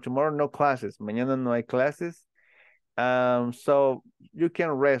 no classes. Mañana no hay classes. So you can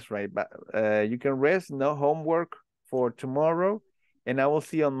rest, right? But you can rest, no homework for tomorrow. And I will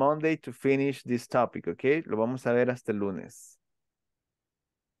see you on Monday to finish this topic, okay? Lo vamos a ver hasta el lunes.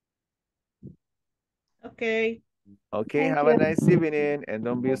 Okay. Okay, have a nice evening and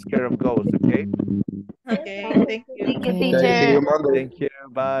don't be scared of ghosts, okay? Okay, thank you. Okay. Okay, see you Monday. Thank you,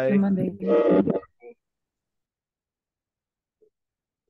 bye. Monday.